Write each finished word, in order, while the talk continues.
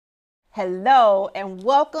Hello and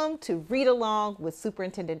welcome to Read Along with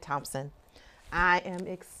Superintendent Thompson. I am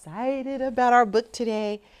excited about our book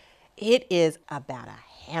today. It is about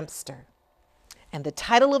a hamster. And the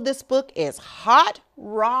title of this book is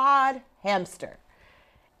ROD HAMSTER.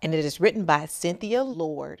 And it is written by Cynthia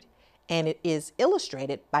Lord and it is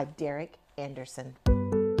illustrated by Derek Anderson.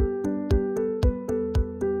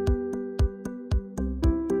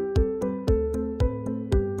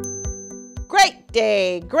 Great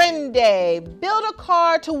day, grin day, build a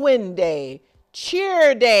car to win day,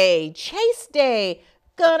 cheer day, chase day,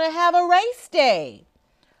 gonna have a race day.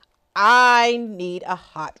 I need a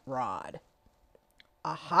hot rod.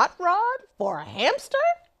 A hot rod for a hamster?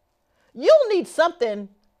 You'll need something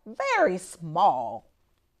very small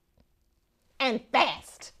and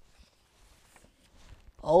fast.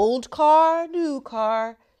 Old car, new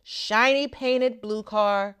car, shiny painted blue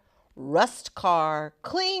car, rust car,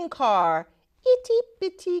 clean car, itty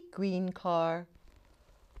bitty green car.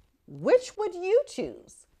 Which would you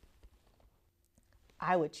choose?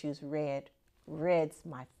 I would choose red. Red's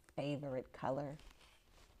my favorite color.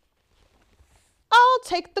 I'll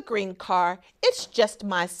take the green car. It's just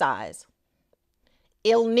my size.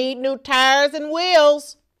 It'll need new tires and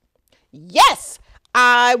wheels. Yes,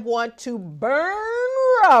 I want to burn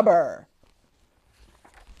rubber.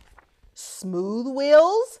 Smooth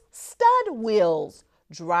wheels, stud wheels,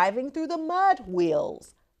 driving through the mud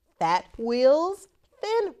wheels, fat wheels,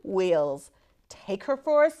 thin wheels, take her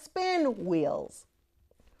for a spin wheels.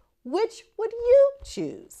 Which would you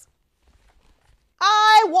choose?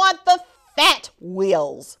 I want the fat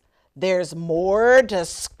wheels. There's more to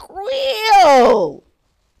squeal.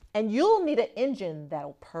 And you'll need an engine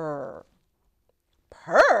that'll purr.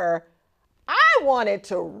 Purr? I want it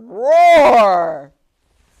to roar.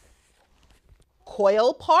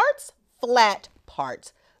 Coil parts, flat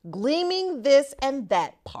parts, gleaming this and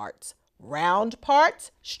that parts, round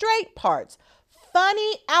parts, straight parts,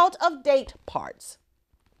 funny out of date parts.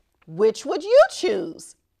 Which would you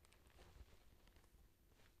choose?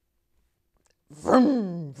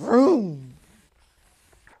 Vroom, vroom.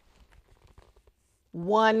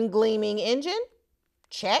 One gleaming engine?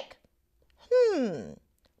 Check.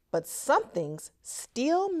 But something's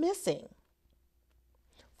still missing.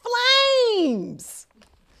 Flames!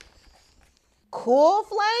 Cool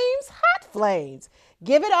flames, hot flames.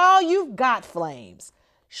 Give it all you've got, flames.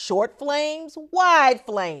 Short flames, wide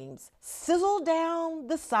flames. Sizzle down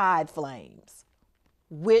the side flames.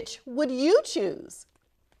 Which would you choose?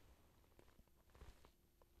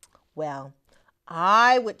 Well,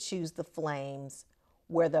 I would choose the flames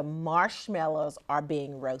where the marshmallows are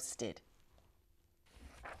being roasted.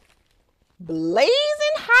 Blazing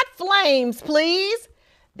hot flames, please.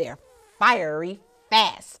 They're fiery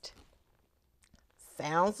fast.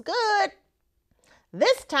 Sounds good.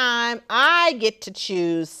 This time I get to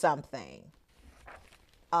choose something.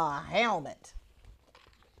 A helmet.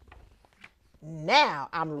 Now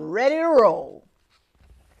I'm ready to roll.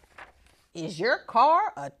 Is your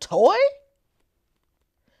car a toy?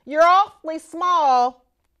 You're awfully small.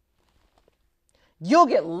 You'll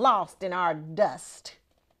get lost in our dust.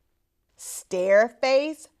 Stare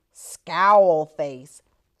face, scowl face,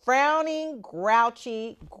 frowning,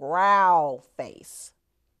 grouchy, growl face.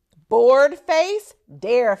 Bored face,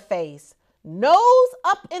 dare face, nose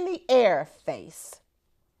up in the air face.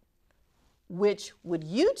 Which would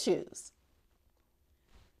you choose?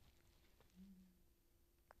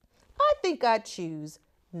 I think I'd choose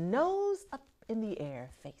nose up in the air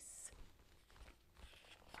face.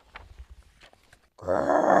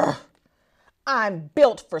 Grrr. I'm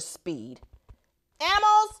built for speed.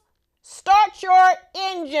 Animals, start your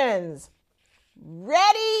engines.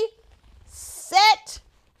 Ready, set,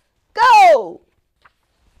 go.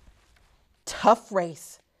 Tough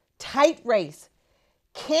race, tight race.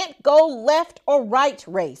 Can't go left or right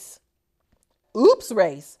race. Oops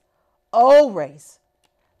race, oh race.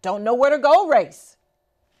 Don't know where to go race.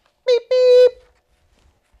 Beep, beep.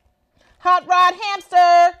 Hot rod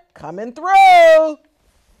hamster coming through.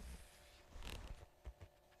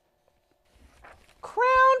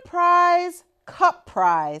 Crown prize, cup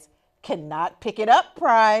prize, cannot pick it up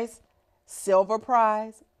prize, silver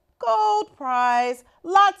prize, gold prize,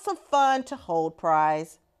 lots of fun to hold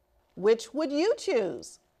prize. Which would you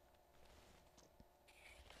choose?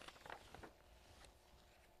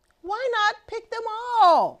 Why not pick them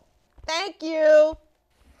all? Thank you.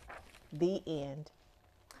 The end.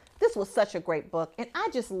 This was such a great book, and I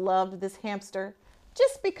just loved this hamster.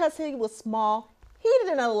 Just because he was small, he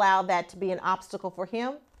didn't allow that to be an obstacle for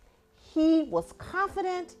him. He was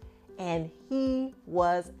confident, and he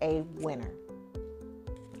was a winner.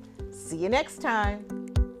 See you next time.